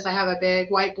office I have a big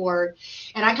whiteboard,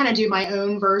 and I kind of do my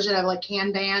own version of like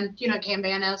Kanban. Do you know what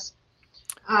Kanban is?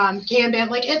 Kanban,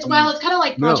 like it's kind of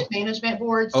like project management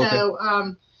board. Okay.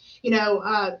 So you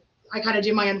know, I kind of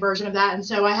do my own version of that, and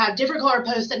so I have different color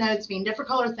Post-it notes mean different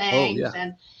color things. Yeah.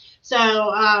 And so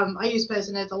I use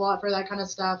Post-it notes a lot for that kind of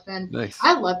stuff. And nice.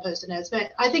 I love Post-it notes,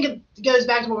 but I think it goes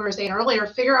back to what we were saying earlier.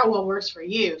 Figure out what works for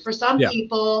you. For some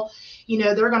people, you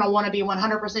know, they're going to want to be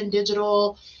 100%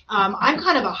 digital. I'm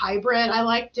kind of a hybrid. I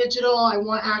like digital. I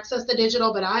want access to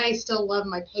digital, but I still love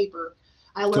my paper.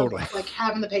 I love like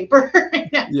having the paper.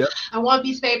 Yeah. I want a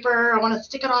piece of paper. I want to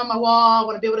stick it on my wall. I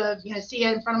want to be able to, you know, see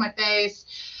it in front of my face.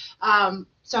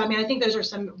 So, I mean, I think those are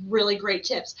some really great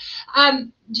tips.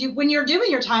 When you're doing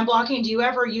your time blocking, do you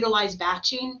ever utilize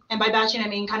batching? And by batching, I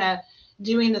mean kind of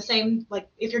doing the same, like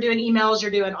if you're doing emails, you're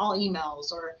doing all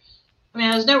emails, or, I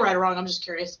mean, there's no right or wrong. I'm just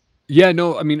curious. Yeah,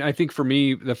 no, I mean, I think for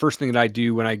me, the first thing that I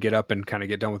do when I get up and kind of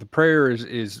get done with the prayer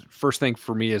is first thing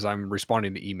for me is I'm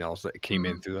responding to emails that came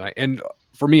in through the night. And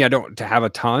for me, I don't to have a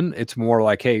ton. It's more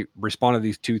like, hey, respond to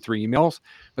these 2-3 emails.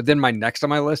 But then my next on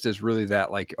my list is really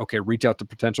that, like, okay, reach out to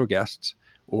potential guests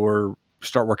or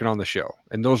start working on the show.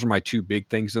 And those are my two big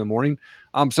things in the morning.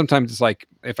 Sometimes it's like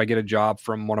if I get a job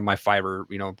from one of my Fiverr,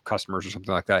 you know, customers or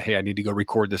something like that, hey, I need to go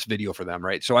record this video for them,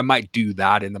 right? So I might do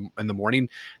that in the morning.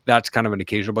 That's kind of an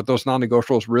occasional, but those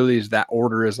non-negotiables really is that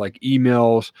order is like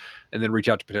emails and then reach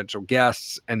out to potential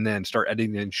guests and then start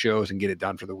editing in shows and get it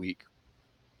done for the week.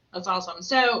 That's awesome.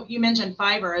 So you mentioned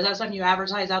Fiverr. Is that something you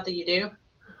advertise out that you do?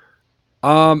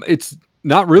 It's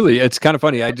not really. It's kind of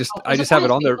funny. I just have it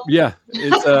on there. Yeah.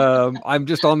 It's I'm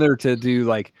just on there to do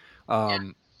like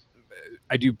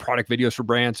I do product videos for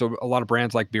brands. So a lot of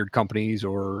brands like beard companies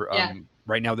or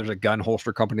right now there's a gun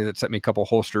holster company that sent me a couple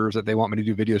holsters that they want me to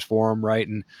do videos for them. Right.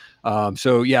 And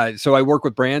so I work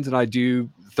with brands and I do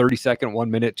 30-second,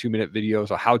 1 minute, 2 minute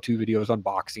videos, how-to videos,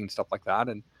 unboxing, stuff like that.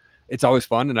 And it's always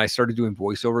fun. And I started doing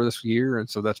voiceover this year. And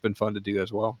so that's been fun to do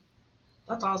as well.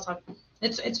 That's awesome.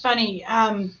 It's funny.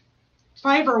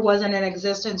 Fiverr wasn't in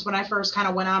existence when I first kind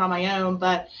of went out on my own,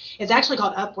 but it's actually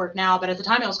called Upwork now. But at the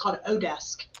time it was called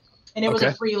Odesk, and it was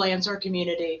a freelancer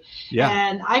community. Yeah.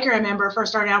 And I can remember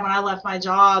first starting out when I left my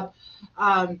job,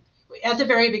 at the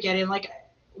very beginning, like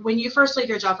when you first leave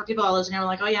your job, for people that listen here,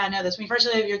 like, oh yeah, I know this. When you first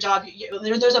leave your job,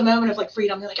 there's a moment of like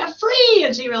freedom. You're like, I'm free.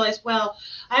 And so you realize, well,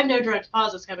 I have no direct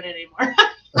deposits coming in anymore.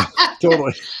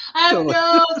 Totally. I have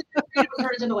no freedom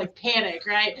turns into like panic,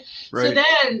 right? So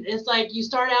then it's like you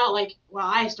start out like, well,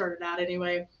 I started out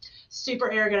anyway,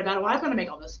 super arrogant about it. Well, I'm going to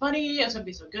make all this money. It's going to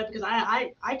be so good because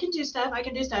I can do stuff. I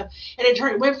can do stuff. And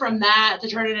it went from that to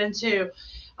turn it into,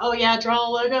 oh yeah, draw a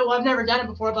logo. Well, I've never done it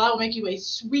before, but I will make you a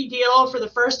sweet deal for the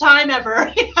first time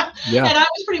ever. Yeah. And I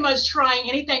was pretty much trying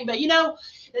anything, but you know,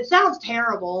 it sounds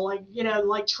terrible, like, you know,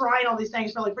 like trying all these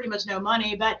things for like pretty much no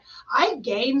money. But I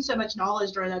gained so much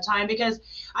knowledge during that time because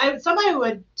somebody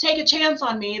would take a chance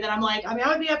on me that I'm like, I mean, I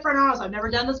would be upfront and honest. I've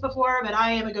never done this before, but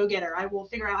I am a go-getter. I will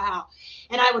figure out how.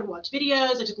 And I would watch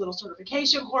videos. I took little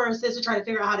certification courses to try to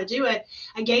figure out how to do it.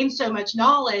 I gained so much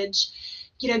knowledge,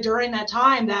 you know, during that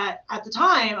time that at the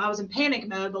time I was in panic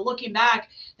mode. But looking back,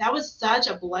 that was such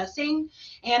a blessing.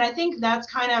 And I think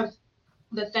that's kind of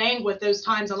the thing with those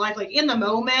times in life, like in the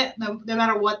moment, no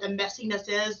matter what the messiness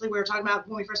is, like we were talking about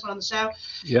when we first went on the show,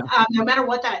 Yeah. No matter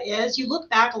what that is, you look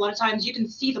back a lot of times, you can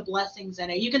see the blessings in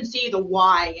it. You can see the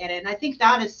why in it. And I think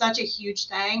that is such a huge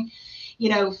thing,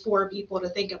 for people to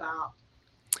think about.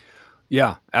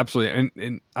 Yeah, absolutely.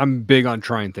 And I'm big on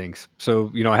trying things.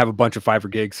 So, I have a bunch of Fiverr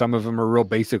gigs. Some of them are real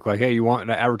basic, like, hey, you want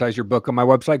to advertise your book on my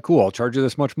website? Cool. I'll charge you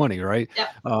this much money, right?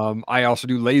 Yep. I also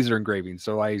do laser engraving.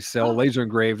 So I sell Oh. laser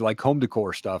engraved like home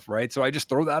decor stuff, right? So I just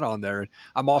throw that on there.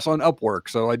 I'm also on Upwork.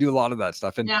 So I do a lot of that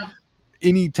stuff. And Yeah.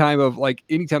 anytime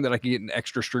that I can get an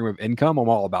extra stream of income, I'm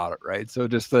all about it. Right. So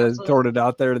just Absolutely. throwing it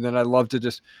out there. And then I love to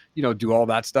just, do all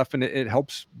that stuff. And it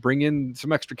helps bring in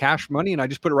some extra cash money. And I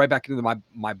just put it right back into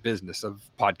my business of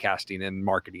podcasting and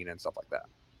marketing and stuff like that.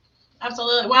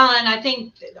 Absolutely. Well, and I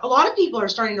think a lot of people are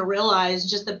starting to realize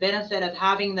just the benefit of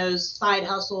having those side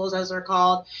hustles, as they're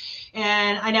called.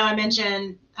 And I know I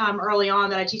mentioned early on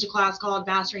that I teach a class called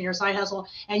Mastering Your Side Hustle,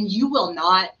 and you will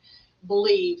not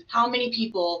believe how many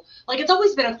people, like, it's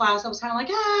always been a class that was kind of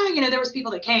like, there was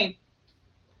people that came.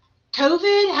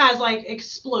 COVID has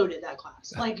exploded that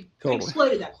class, Totally.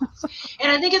 exploded that class.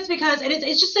 And I think it's because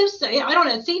it's just so, I don't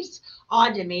know, it seems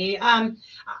odd to me. I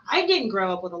didn't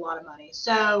grow up with a lot of money.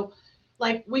 So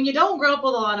when you don't grow up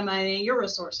with a lot of money, you're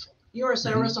resourceful. You are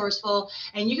so resourceful,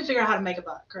 and you can figure out how to make a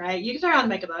buck, right? You can figure out how to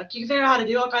make a buck. You can figure out how to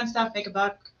do all kinds of stuff, make a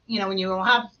buck, when you don't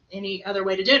have any other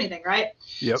way to do anything, right?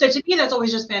 Yep. So to me, that's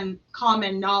always just been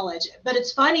common knowledge. But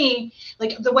it's funny,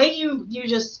 the way you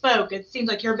just spoke, it seems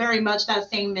like you're very much that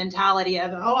same mentality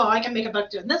of, oh, I can make a buck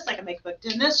doing this, I can make a buck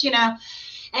doing this,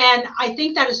 And I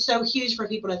think that is so huge for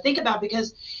people to think about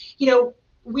because,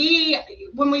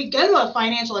 when we go to a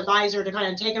financial advisor to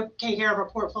kind of take care of our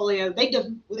portfolio, they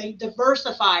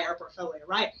diversify our portfolio,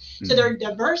 right? Mm-hmm. So they're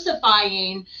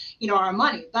diversifying, our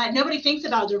money, but nobody thinks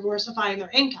about diversifying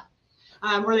their income.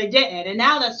 Or they didn't. And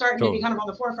now that's starting to be kind of on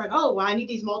the forefront. Oh, well, I need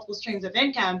these multiple streams of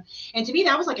income. And to me,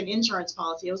 that was like an insurance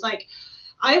policy. It was like,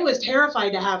 I was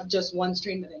terrified to have just one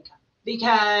stream of income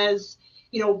because,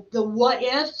 the what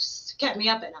ifs kept me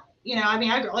up at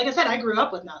night. Like I said, I grew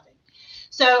up with nothing.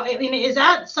 So, is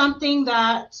that something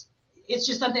that it's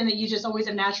just something that you just always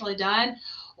have naturally done?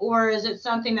 Or is it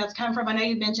something that's come from, I know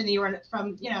you mentioned that you were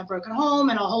from, a broken home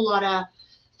and a whole lot of,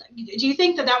 do you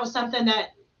think that was something that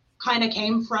kind of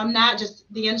came from that, just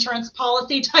the insurance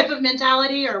policy type of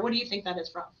mentality, or what do you think that is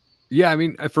from? Yeah,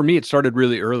 for me, it started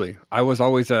really early. I was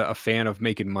always a fan of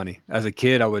making money. As a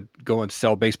kid, I would go and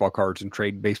sell baseball cards and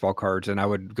trade baseball cards, and I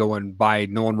would go and buy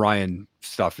Nolan Ryan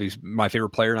stuff. He's my favorite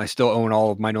player, and I still own all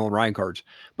of my Nolan Ryan cards.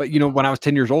 But, when I was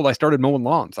 10 years old, I started mowing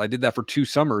lawns. I did that for 2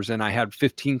 summers, and I had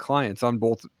 15 clients on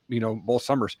both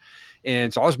summers.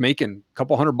 And so I was making a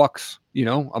couple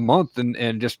 $100, a month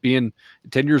and just being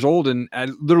 10 years old. And I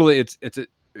literally,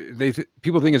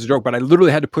 people think it's a joke, but I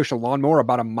literally had to push a lawnmower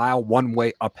about a mile one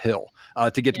way uphill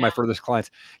to get to my furthest clients,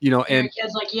 and your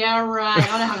kids like, yeah, right. I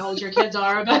don't know how old your kids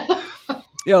are, but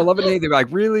yeah, 11 and 8. They're like,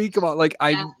 really? Come on.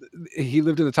 He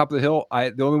lived at the top of the hill.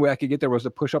 The only way I could get there was to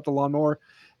push up the lawnmower.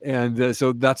 And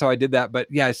so that's how I did that. But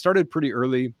yeah, I started pretty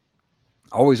early.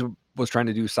 I always was trying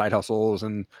to do side hustles,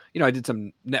 and, I did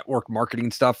some network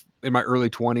marketing stuff in my early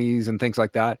 20s and things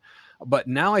like that. But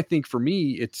now I think for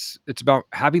me, it's about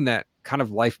having that kind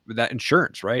of life, that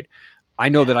insurance, right? I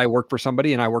know that I work for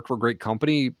somebody and I work for a great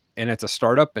company and it's a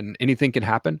startup and anything can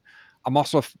happen. I'm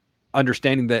also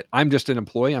understanding that I'm just an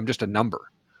employee. I'm just a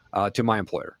number to my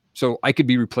employer. So I could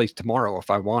be replaced tomorrow if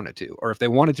I wanted to, or if they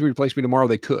wanted to replace me tomorrow,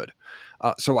 they could.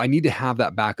 So I need to have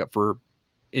that backup for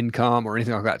income or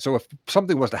anything like that. So if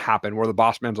something was to happen where the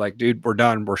boss man's like, dude, we're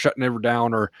done, we're shutting it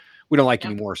down, or we don't like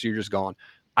you anymore, so you're just gone,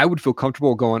 I would feel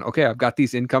comfortable going, okay, I've got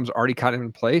these incomes already kind of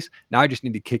in place. Now I just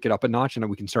need to kick it up a notch, and then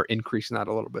we can start increasing that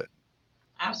a little bit.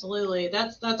 Absolutely.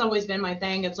 That's always been my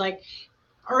thing. It's like,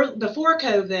 before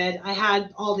COVID, I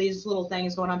had all these little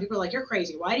things going on. People are like, you're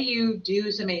crazy. Why do you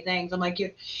do so many things? I'm like,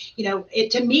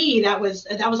 to me, that was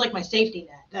like my safety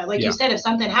net. You said, if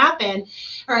something happened,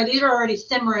 all right, these are already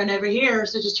simmering over here,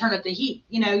 so just turn up the heat.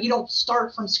 You don't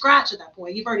start from scratch at that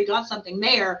point. You've already got something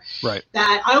there. Right.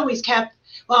 That I always kept.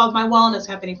 Well, my wellness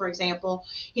company, for example,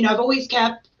 I've always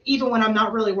kept, even when I'm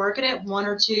not really working it, 1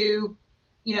 or 2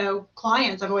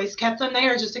 clients. I've always kept them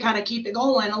there just to kind of keep it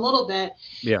going a little bit.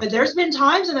 Yeah. But there's been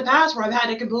times in the past where I've had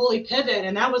to completely pivot,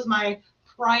 and that was my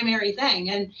primary thing.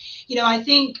 And, I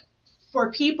think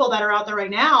for people that are out there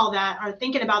right now that are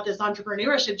thinking about this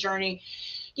entrepreneurship journey,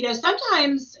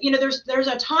 sometimes, there's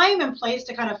a time and place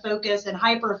to kind of focus and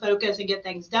hyper focus and get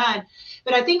things done.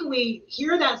 But I think we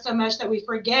hear that so much that we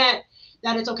forget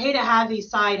that it's okay to have these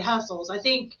side hustles. I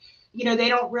think, they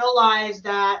don't realize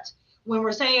that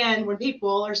when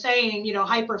people are saying,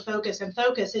 hyper focus and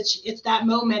focus, it's that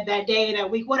moment, that day, that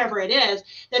week, whatever it is.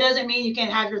 That doesn't mean you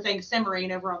can't have your thing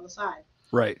simmering over on the side.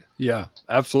 Right. Yeah,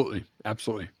 absolutely.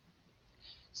 Absolutely.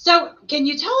 So can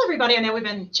you tell everybody, I know we've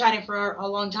been chatting for a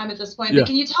long time at this point, Yeah. but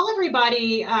can you tell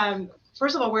everybody,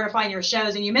 first of all, where to find your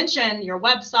shows? And you mentioned your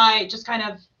website, just kind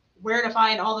of where to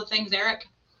find all the things, Eric.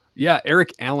 Yeah,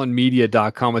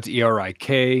 ericallenmedia.com. It's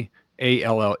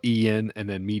ERIKALLEN and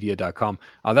then media.com.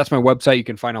 That's my website. You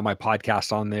can find all my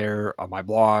podcasts on there, my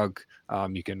blog.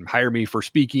 You can hire me for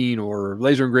speaking or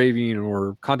laser engraving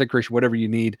or content creation, whatever you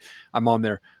need. I'm on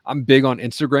there. I'm big on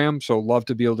Instagram, so love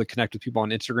to be able to connect with people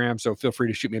on Instagram. So feel free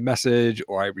to shoot me a message,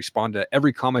 or I respond to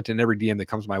every comment and every DM that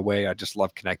comes my way. I just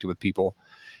love connecting with people.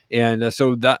 And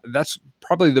so that's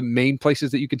probably the main places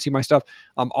that you can see my stuff.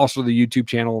 Also the YouTube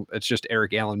channel, it's just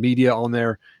Eric Allen Media on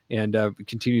there, and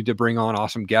continue to bring on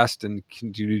awesome guests and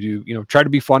continue to try to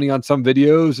be funny on some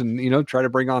videos, and try to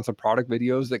bring on some product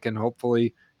videos that can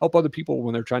hopefully help other people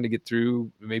when they're trying to get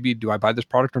through, maybe do I buy this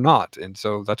product or not? And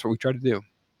so that's what we try to do.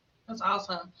 That's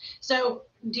awesome. So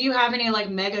do you have any like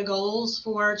mega goals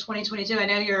for 2022? I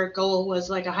know your goal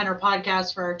was like 100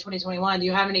 podcasts for 2021. Do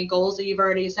you have any goals that you've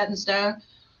already set in stone?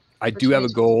 I do have a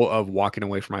goal of walking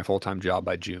away from my full-time job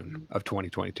by June of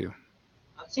 2022.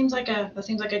 That seems like a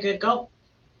good goal.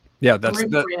 Yeah, that's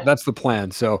the plan.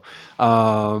 So,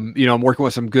 I'm working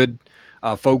with some good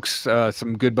folks,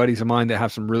 some good buddies of mine that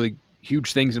have some really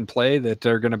huge things in play that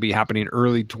are going to be happening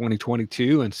early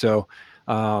 2022. And so,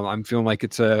 I'm feeling like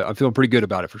I'm feeling pretty good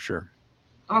about it for sure.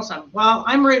 Awesome. Well,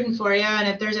 I'm rooting for you. And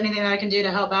if there's anything that I can do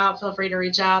to help out, feel free to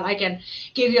reach out. I can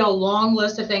give you a long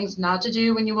list of things not to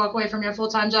do when you walk away from your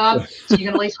full-time job. So you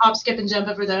can at least hop, skip, and jump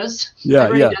over those. Yeah.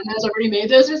 I've already made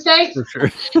those mistakes. For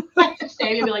sure.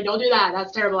 Save you, be like, don't do that.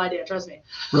 That's a terrible idea. Trust me.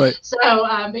 Right. So,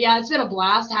 but yeah, it's been a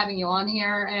blast having you on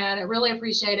here, and I really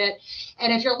appreciate it.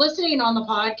 And if you're listening on the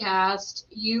podcast,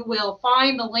 you will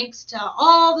find the links to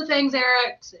all the things,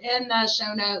 Eric's, in the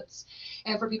show notes.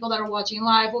 And for people that are watching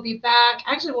live, we'll be back.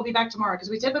 Actually, we'll be back tomorrow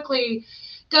because we typically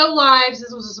go live.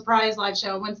 This was a surprise live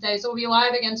show Wednesday. So we'll be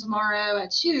live again tomorrow at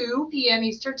 2 p.m.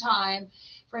 Eastern time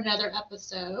for another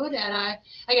episode. And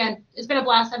again, it's been a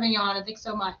blast having you on. And thanks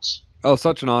so much. Oh,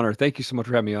 such an honor. Thank you so much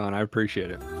for having me on. I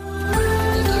appreciate it.